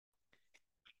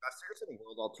Here's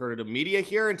World Alternative Media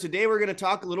here, and today we're going to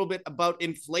talk a little bit about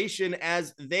inflation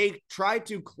as they try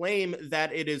to claim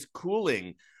that it is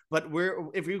cooling. But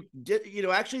if you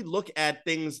actually look at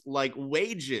things like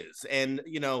wages and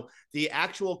the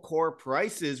actual core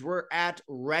prices, we're at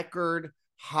record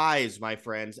highs, my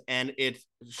friends, and it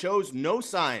shows no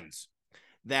signs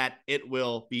that it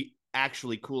will be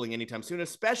actually cooling anytime soon,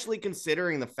 especially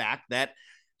considering the fact that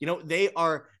they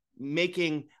are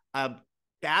making a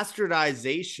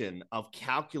bastardization of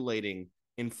calculating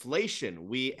inflation.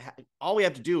 All we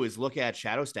have to do is look at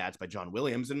Shadow Stats by John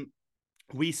Williams, and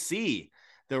we see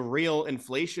the real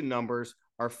inflation numbers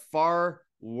are far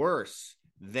worse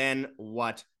than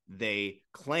what they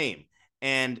claim.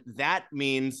 And that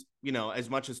means, as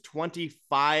much as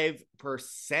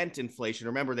 25% inflation.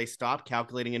 Remember, they stopped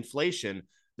calculating inflation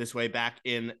this way back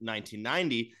in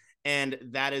 1990. And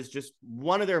that is just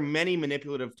one of their many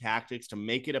manipulative tactics to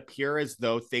make it appear as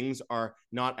though things are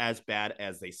not as bad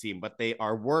as they seem, but they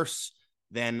are worse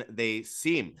than they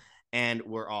seem. And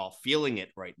we're all feeling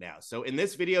it right now. So in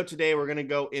this video today, we're going to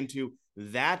go into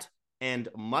that and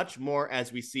much more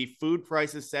as we see food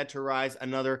prices set to rise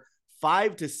another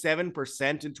 5 to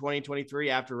 7% in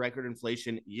 2023 after record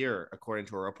inflation year, according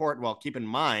to a report. Well, keep in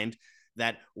mind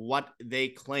that what they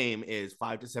claim is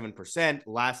 5 to 7%.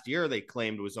 Last year, they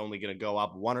claimed was only going to go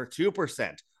up 1 or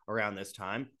 2% around this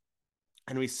time.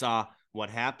 And we saw what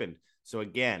happened. So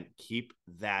again, keep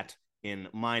that in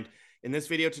mind. In this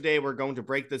video today, we're going to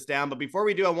break this down. But before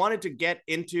we do, I wanted to get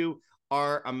into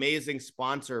our amazing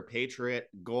sponsor, Patriot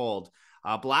Gold.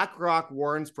 BlackRock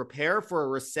warns, prepare for a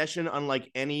recession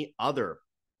unlike any other.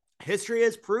 History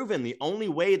has proven the only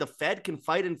way the Fed can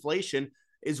fight inflation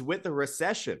is with a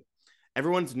recession.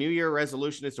 Everyone's New Year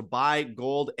resolution is to buy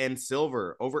gold and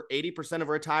silver. Over 80% of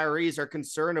retirees are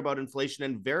concerned about inflation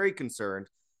and very concerned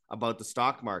about the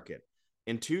stock market.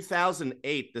 In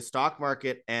 2008, the stock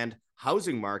market and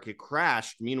housing market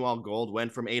crashed. Meanwhile, gold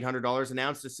went from $800 an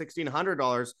ounce to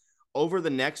 $1,600 over the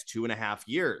next 2.5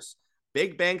 years.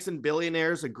 Big banks and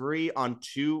billionaires agree on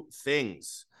two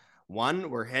things. One,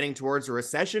 we're heading towards a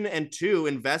recession, and two,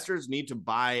 investors need to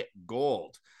buy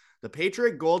gold. The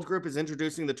Patriot Gold Group is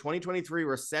introducing the 2023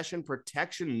 Recession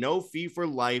Protection No Fee for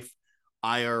Life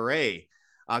IRA.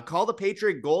 Call the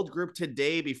Patriot Gold Group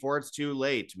today before it's too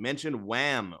late. Mention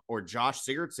Wham or Josh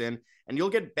Sigurdsson, and you'll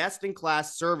get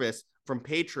best-in-class service from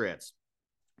Patriots.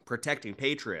 Protecting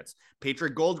Patriots.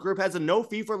 Patriot Gold Group has a no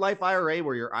fee for life IRA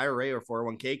where your IRA or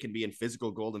 401k can be in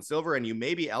physical gold and silver, and you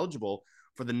may be eligible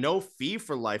for the no fee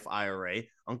for life IRA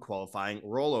on qualifying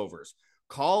rollovers.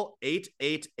 Call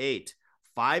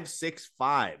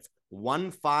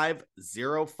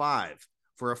 888-565-1505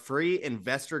 for a free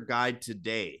investor guide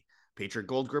today. Patriot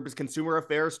Gold Group is Consumer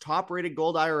Affairs top-rated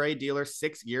gold IRA dealer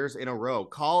 6 years in a row.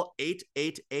 Call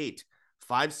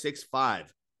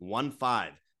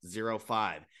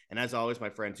 888-565-1505. And as always, my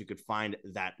friends, you could find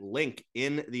that link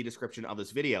in the description of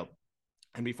this video.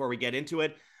 And before we get into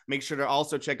it, make sure to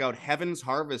also check out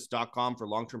heavensharvest.com for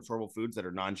long-term storable foods that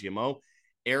are non-GMO,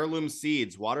 heirloom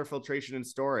seeds, water filtration and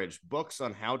storage, books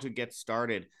on how to get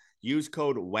started. Use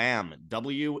code WHAM,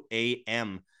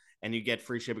 W-A-M, and you get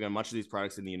free shipping on much of these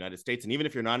products in the United States. And even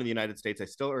if you're not in the United States, I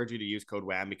still urge you to use code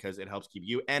WHAM because it helps keep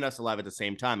you and us alive at the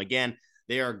same time. Again,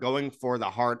 they are going for the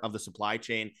heart of the supply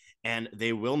chain, and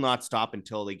they will not stop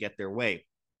until they get their way.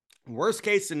 Worst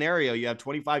case scenario, you have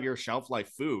 25-year shelf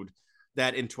life food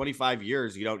that in 25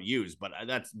 years you don't use, but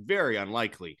that's very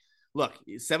unlikely. Look,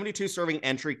 72 serving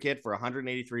entry kit for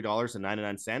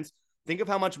 $183.99. Think of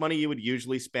how much money you would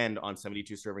usually spend on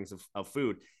 72 servings of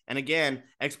food. And again,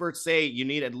 experts say you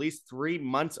need at least 3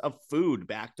 months of food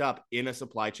backed up in a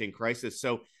supply chain crisis.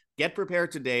 So get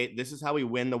prepared today. This is how we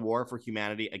win the war for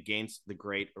humanity against the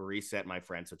Great Reset, my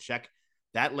friend. So check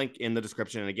that link in the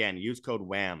description. And again, use code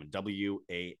WHAM,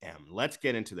 W-A-M. Let's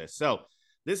get into this. So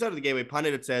this out of the Gateway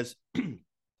Pundit, it says,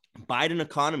 Biden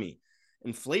economy.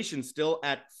 Inflation still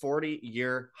at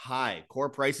 40-year high. Core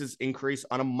prices increase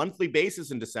on a monthly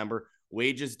basis in December.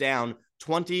 Wages down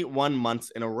 21 months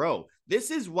in a row.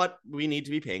 This is what we need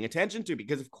to be paying attention to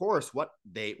because, of course, what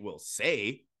they will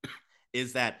say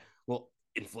is that, well,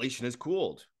 inflation has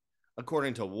cooled.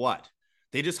 According to what?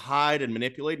 They just hide and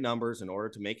manipulate numbers in order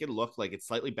to make it look like it's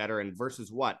slightly better. And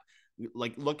versus what?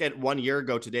 Like, look at 1 year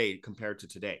ago today compared to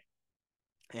today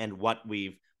and what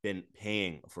we've been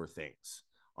paying for things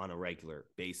on a regular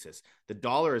basis. The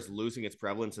dollar is losing its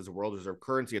prevalence as a world reserve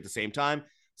currency. At the same time,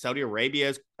 Saudi Arabia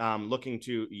is looking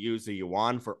to use the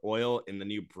yuan for oil in the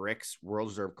new BRICS world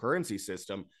reserve currency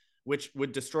system, which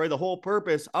would destroy the whole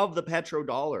purpose of the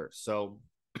petrodollar. So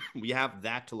we have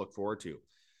that to look forward to.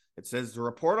 It says the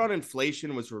report on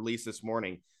inflation was released this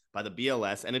morning. by the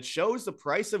BLS, and it shows the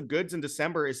price of goods in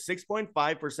December is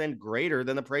 6.5% greater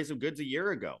than the price of goods a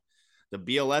year ago. The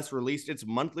BLS released its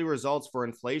monthly results for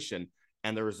inflation,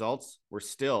 and the results were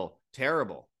still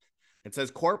terrible. It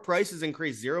says core prices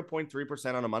increased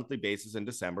 0.3% on a monthly basis in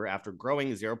December after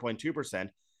growing 0.2%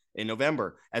 in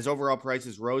November, as overall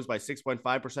prices rose by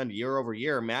 6.5% year over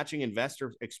year, matching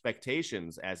investor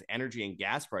expectations as energy and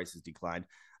gas prices declined,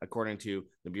 according to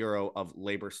the Bureau of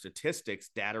Labor Statistics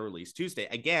data released Tuesday.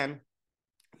 Again,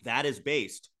 that is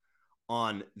based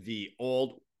on the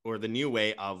old or the new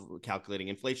way of calculating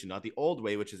inflation, not the old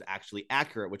way, which is actually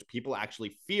accurate, which people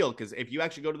actually feel. Because if you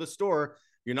actually go to the store,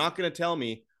 you're not going to tell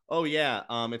me, oh, yeah,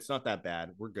 it's not that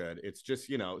bad. We're good. It's just,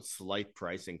 slight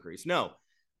price increase. No,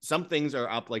 some things are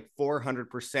up like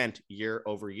 400% year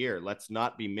over year. Let's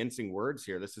not be mincing words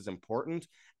here. This is important,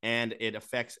 and it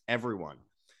affects everyone.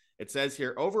 It says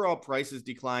here, overall prices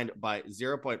declined by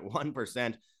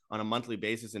 0.1% on a monthly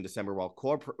basis in December, while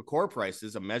core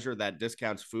prices, a measure that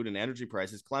discounts food and energy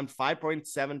prices, climbed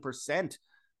 5.7%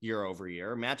 year over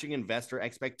year, matching investor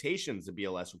expectations, the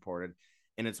BLS reported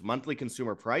in its monthly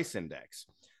consumer price index.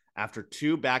 After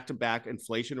two back-to-back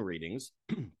inflation readings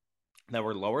that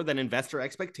were lower than investor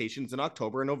expectations in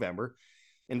October and November,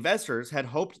 investors had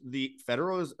hoped the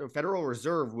Federal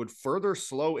Reserve would further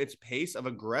slow its pace of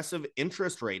aggressive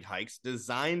interest rate hikes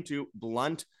designed to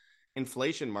blunt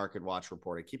inflation, Market Watch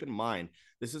reported. Keep in mind,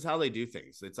 this is how they do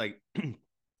things. It's like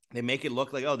they make it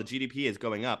look like, oh, the GDP is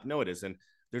going up. No, it isn't.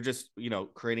 They're just,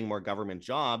 creating more government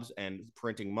jobs and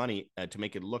printing money to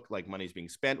make it look like money's being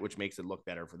spent, which makes it look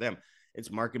better for them.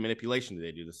 It's market manipulation.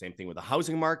 They do the same thing with the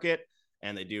housing market,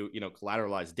 and they do,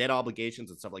 collateralized debt obligations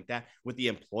and stuff like that. With the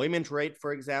employment rate,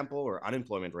 for example, or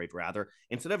unemployment rate, rather,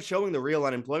 instead of showing the real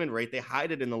unemployment rate, they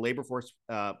hide it in the labor force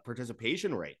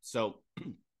participation rate. So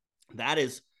that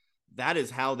is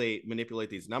how they manipulate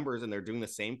these numbers, and they're doing the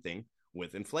same thing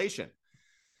with inflation.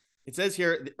 It says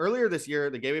here, earlier this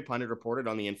year, the Gateway Pundit reported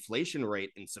on the inflation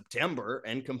rate in September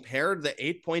and compared the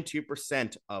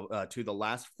 8.2% to the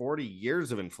last 40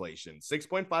 years of inflation.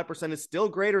 6.5% is still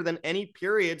greater than any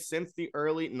period since the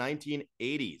early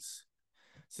 1980s.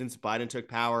 Since Biden took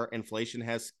power, inflation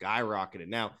has skyrocketed.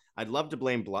 Now, I'd love to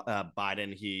blame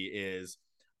Biden. He is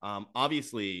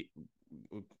obviously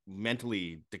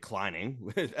mentally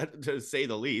declining, to say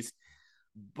the least.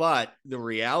 But the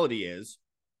reality is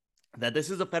that this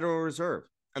is a Federal Reserve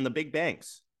and the big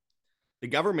banks. The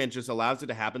government just allows it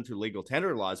to happen through legal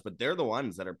tender laws, but they're the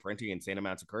ones that are printing insane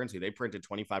amounts of currency. They printed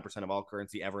 25% of all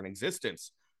currency ever in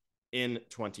existence in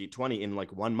 2020 in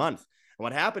like 1 month. And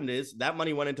what happened is that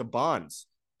money went into bonds.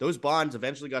 Those bonds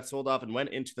eventually got sold off and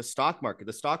went into the stock market.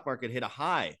 The stock market hit a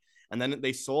high, and then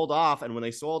they sold off. And when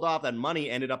they sold off, that money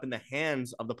ended up in the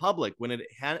hands of the public. When it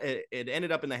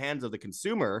ended up in the hands of the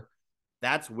consumer,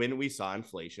 that's when we saw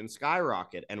inflation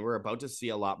skyrocket. And we're about to see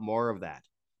a lot more of that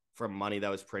from money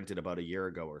that was printed about a year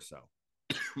ago or so.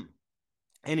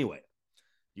 Anyway,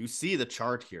 you see the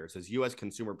chart here. It says U.S.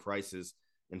 consumer prices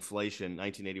inflation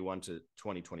 1981 to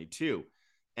 2022.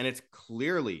 And it's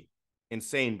clearly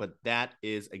insane, but that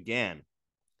is, again,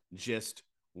 just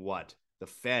what the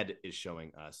Fed is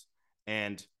showing us.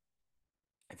 And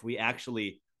if we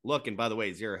actually look, and by the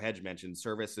way, Zero Hedge mentioned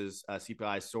services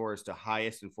CPI soars to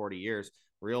highest in 40 years.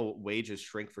 Real wages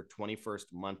shrink for 21st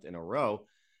month in a row.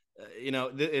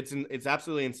 It's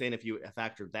absolutely insane if you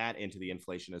factor that into the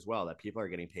inflation as well, that people are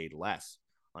getting paid less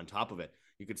on top of it.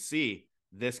 You could see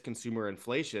this consumer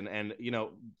inflation, and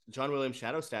John Williams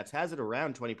Shadow Stats has it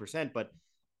around 20%. But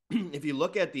if you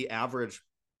look at the average,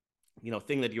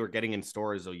 thing that you were getting in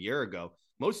stores a year ago,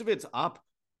 most of it's up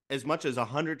as much as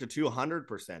 100 to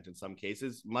 200% in some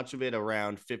cases, much of it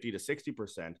around 50 to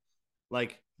 60%.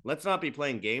 Like, let's not be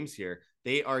playing games here.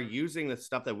 They are using the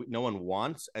stuff that no one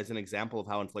wants as an example of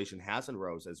how inflation hasn't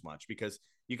rose as much, because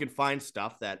you can find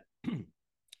stuff that,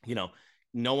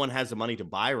 no one has the money to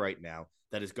buy right now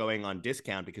that is going on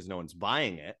discount because no one's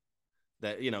buying it.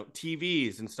 That,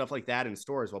 TVs and stuff like that in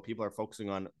stores while people are focusing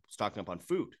on stocking up on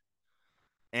food.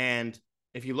 And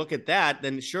if you look at that,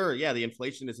 then sure, yeah, the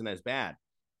inflation isn't as bad.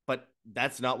 But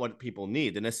that's not what people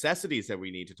need. The necessities that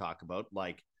we need to talk about,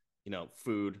 like,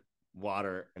 food,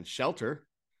 water, and shelter,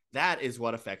 that is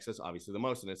what affects us obviously the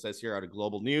most. And it says here out of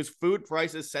Global News, food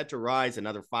prices set to rise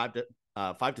another 5 to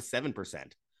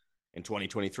 7% in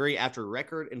 2023 after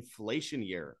record inflation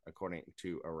year, according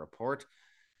to a report.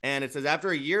 And it says after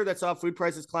a year that saw food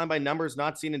prices climb by numbers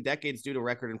not seen in decades due to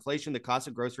record inflation, the cost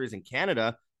of groceries in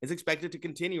Canada is expected to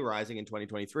continue rising in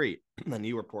 2023. The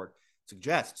new report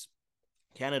suggests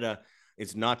Canada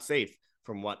is not safe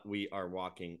from what we are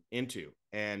walking into.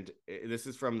 And this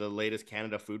is from the latest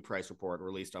Canada Food Price Report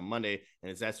released on Monday,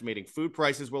 and it's estimating food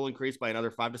prices will increase by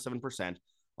another 5 to 7%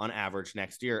 on average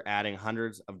next year, adding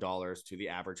hundreds of dollars to the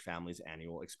average family's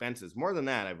annual expenses. More than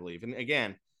that, I believe. And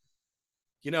again,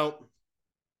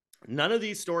 none of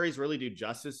these stories really do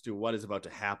justice to what is about to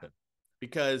happen,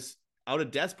 because out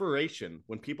of desperation,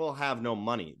 when people have no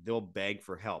money, they'll beg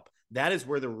for help. That is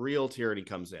where the real tyranny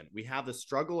comes in. We have the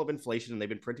struggle of inflation, and they've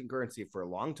been printing currency for a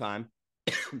long time.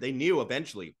 They knew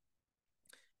eventually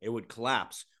it would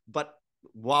collapse. But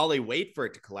while they wait for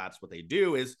it to collapse, what they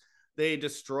do is they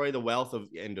destroy the wealth of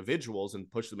individuals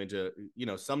and push them into,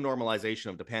 some normalization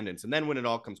of dependence. And then when it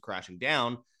all comes crashing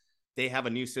down, they have a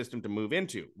new system to move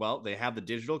into. Well, they have the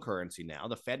digital currency now,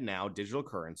 the FedNow digital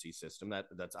currency system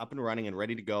that's up and running and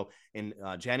ready to go in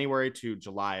January to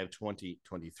July of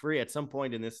 2023 at some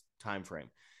point in this time frame.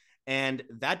 And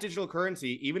that digital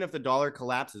currency, even if the dollar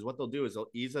collapses, what they'll do is they'll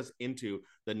ease us into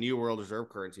the new world reserve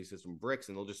currency system, BRICS,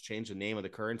 and they'll just change the name of the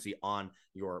currency on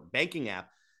your banking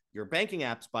app. Your banking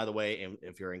apps, by the way,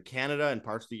 if you're in Canada and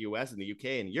parts of the US and the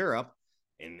UK and Europe,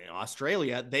 in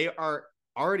Australia, they are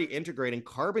already integrating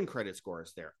carbon credit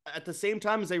scores there at the same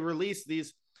time as they release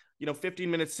these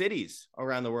 15-minute cities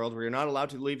around the world where you're not allowed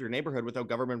to leave your neighborhood without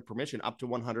government permission up to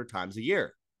 100 times a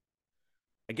year.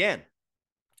 Again,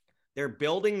 they're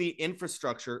building the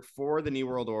infrastructure for the new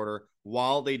world order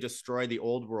while they destroy the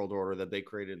old world order that they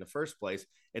created in the first place.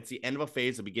 It's the end of a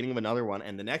phase, the beginning of another one,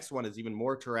 and the next one is even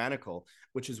more tyrannical,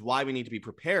 which is why we need to be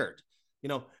prepared.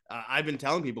 I've been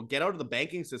telling people, get out of the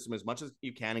banking system as much as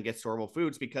you can and get storable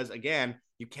foods, because again,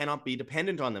 you cannot be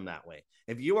dependent on them that way.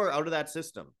 If you are out of that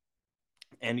system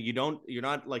and you're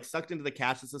not like sucked into the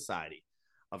cashless society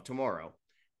of tomorrow,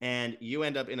 and you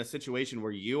end up in a situation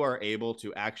where you are able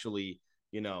to actually,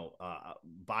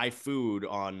 buy food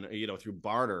on, through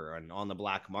barter and on the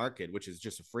black market, which is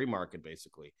just a free market,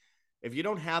 basically. If you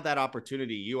don't have that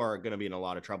opportunity, you are going to be in a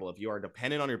lot of trouble. If you are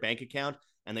dependent on your bank account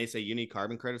and they say you need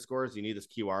carbon credit scores, you need this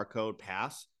QR code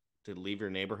pass to leave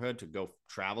your neighborhood, to go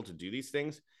travel, to do these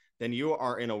things, then you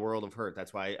are in a world of hurt.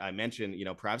 That's why I mentioned,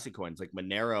 privacy coins like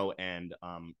Monero and,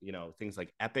 things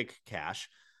like Epic Cash.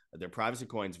 They're privacy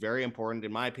coins, very important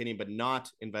in my opinion, but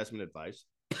not investment advice.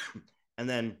 And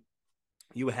then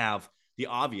you have the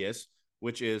obvious,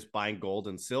 which is buying gold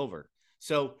and silver.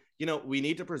 So, we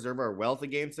need to preserve our wealth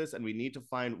against this, and we need to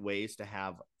find ways to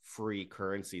have free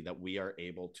currency that we are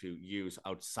able to use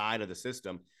outside of the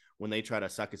system when they try to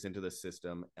suck us into the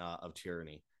system of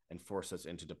tyranny and force us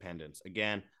into dependence.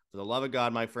 Again, for the love of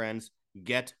God, my friends,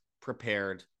 get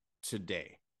prepared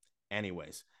today.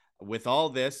 Anyways, with all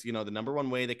this, the number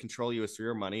one way they control you is through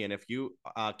your money. And if you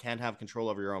can't have control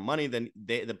over your own money, then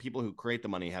the people who create the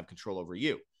money have control over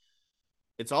you.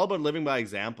 It's all about living by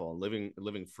example and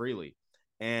living freely.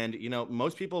 And,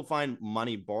 most people find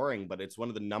money boring, but it's one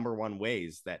of the number one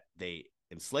ways that they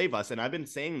enslave us. And I've been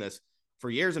saying this for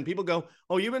years, and people go,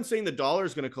 oh, you've been saying the dollar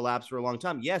is going to collapse for a long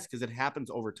time. Yes, because it happens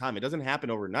over time. It doesn't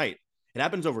happen overnight. It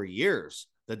happens over years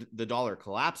that the dollar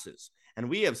collapses. And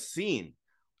we have seen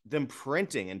them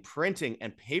printing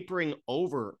and papering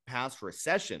over past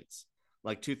recessions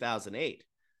like 2008.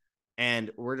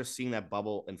 And we're just seeing that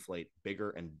bubble inflate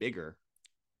bigger and bigger.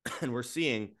 And we're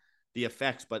seeing the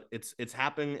effects, but it's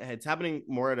happening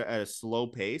more at a slow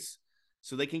pace,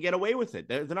 so they can get away with it.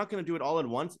 They're not going to do it all at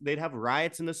once. They'd have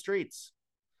riots in the streets.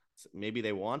 So maybe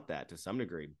they want that to some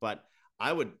degree, but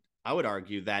I would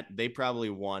argue that they probably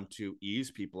want to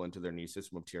ease people into their new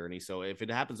system of tyranny. So if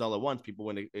it happens all at once, people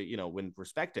wouldn't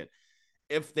respect it.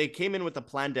 If they came in with a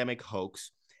pandemic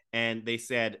hoax and they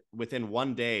said within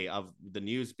one day of the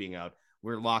news being out,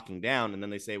 we're locking down, and then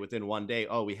they say within one day,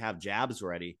 oh, we have jabs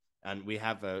ready, and we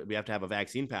have to have a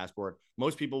vaccine passport,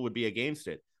 most people would be against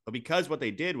it. But because what they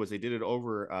did was they did it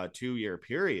over a 2-year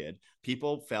period,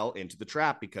 people fell into the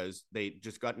trap because they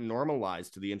just got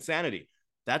normalized to the insanity.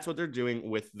 That's what they're doing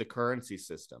with the currency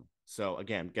system. So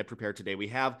again, get prepared today. We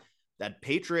have that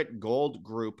Patriot Gold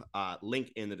Group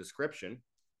link in the description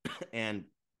and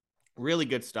really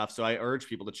good stuff. So I urge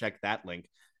people to check that link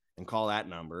and call that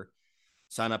number.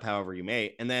 Sign up however you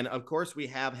may. And then, of course, we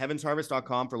have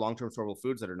heavensharvest.com for long-term storable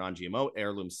foods that are non-GMO,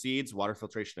 heirloom seeds, water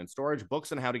filtration and storage,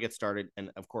 books on how to get started.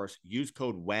 And, of course, use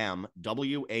code WHAM,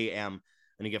 W-A-M,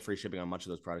 and you get free shipping on much of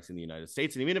those products in the United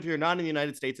States. And even if you're not in the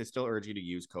United States, I still urge you to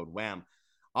use code WHAM.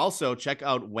 Also, check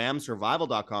out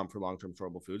whamsurvival.com for long-term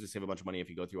storable foods. You save a bunch of money if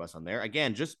you go through us on there.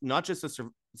 Again, not just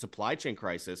the supply chain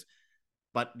crisis,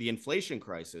 but the inflation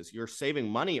crisis. You're saving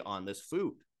money on this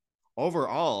food.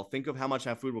 Overall, think of how much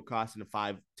that food will cost in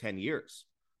 5-10 years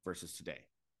versus today.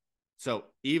 So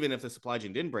even if the supply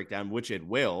chain didn't break down, which it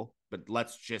will, but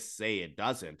let's just say it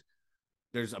doesn't,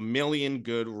 there's a million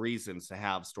good reasons to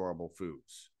have storable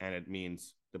foods, and it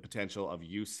means the potential of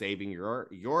you saving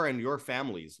your and your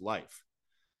family's life.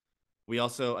 We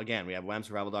also, again, we have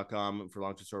whamsurvival.com for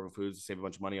long-term storable foods to save a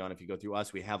bunch of money on if you go through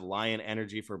us. We have Lion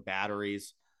Energy for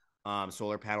batteries,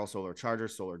 solar panels, solar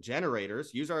chargers, solar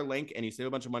generators. Use our link and you save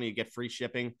a bunch of money. You get free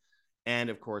shipping and,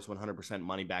 of course, 100%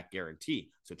 money back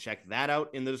guarantee. So check that out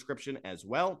in the description as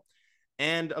well.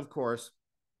 And, of course,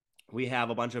 we have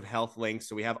a bunch of health links.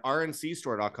 So we have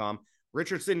rncstore.com,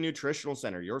 Richardson Nutritional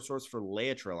Center, your source for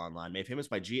Laetrile online, made famous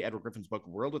by G. Edward Griffin's book,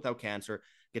 World Without Cancer.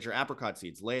 Get your apricot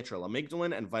seeds, Laetrile,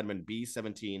 amygdalin, and vitamin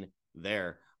B17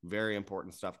 there. Very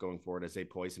important stuff going forward as they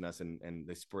poison us and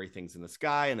they spray things in the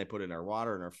sky and they put it in our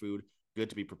water and our food. Good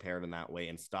to be prepared in that way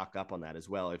and stock up on that as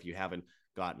well if you haven't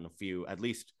gotten a few, at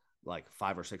least like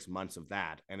 5 or 6 months of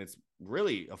that. And it's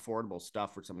really affordable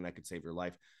stuff for something that could save your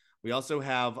life. We also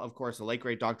have, of course, the late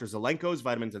great Dr. Zelenko's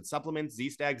vitamins and supplements,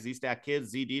 Z-Stack, Z-Stack Kids,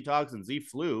 Z-Detox, and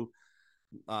Z-Flu.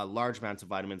 Large amounts of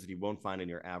vitamins that you won't find in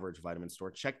your average vitamin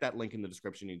store. Check that link in the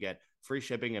description. You get free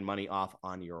shipping and money off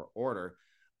on your order.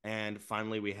 And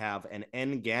finally, we have an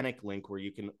Organic link where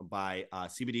you can buy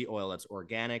CBD oil that's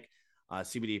organic,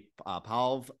 CBD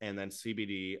pulve, and then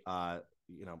CBD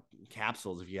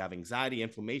capsules if you have anxiety,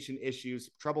 inflammation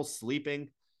issues, trouble sleeping.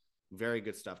 Very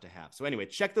good stuff to have. So anyway,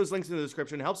 check those links in the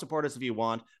description. Help support us if you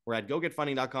want. We're at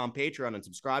gogetfunding.com, Patreon, and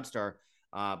Subscribestar.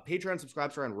 Patreon,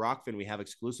 Subscribestar, and Rockfin, we have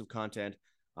exclusive content.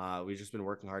 We've just been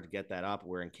working hard to get that up.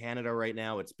 We're in Canada right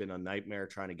now. It's been a nightmare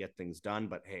trying to get things done,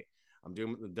 but hey, I'm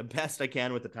doing the best I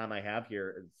can with the time I have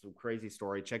here. It's a crazy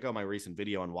story. Check out my recent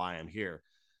video on why I'm here.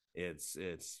 It's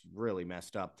really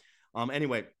messed up.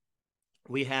 Anyway,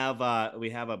 we have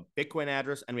a Bitcoin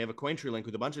address and we have a Cointree link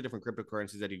with a bunch of different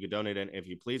cryptocurrencies that you could donate in if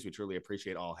you please. We truly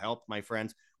appreciate all help, my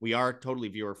friends. We are totally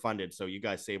viewer funded, so you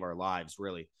guys save our lives,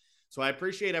 really. So I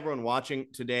appreciate everyone watching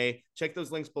today. Check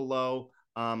those links below.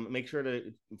 Make sure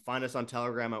to find us on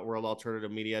Telegram at World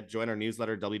Alternative Media. Join our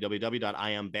newsletter,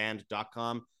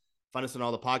 www.iamband.com. Find us on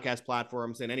all the podcast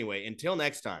platforms. And anyway, until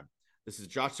next time, this is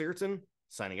Josh Sigurdsson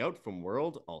signing out from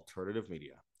World Alternative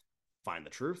Media. Find the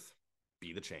truth,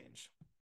 be the change.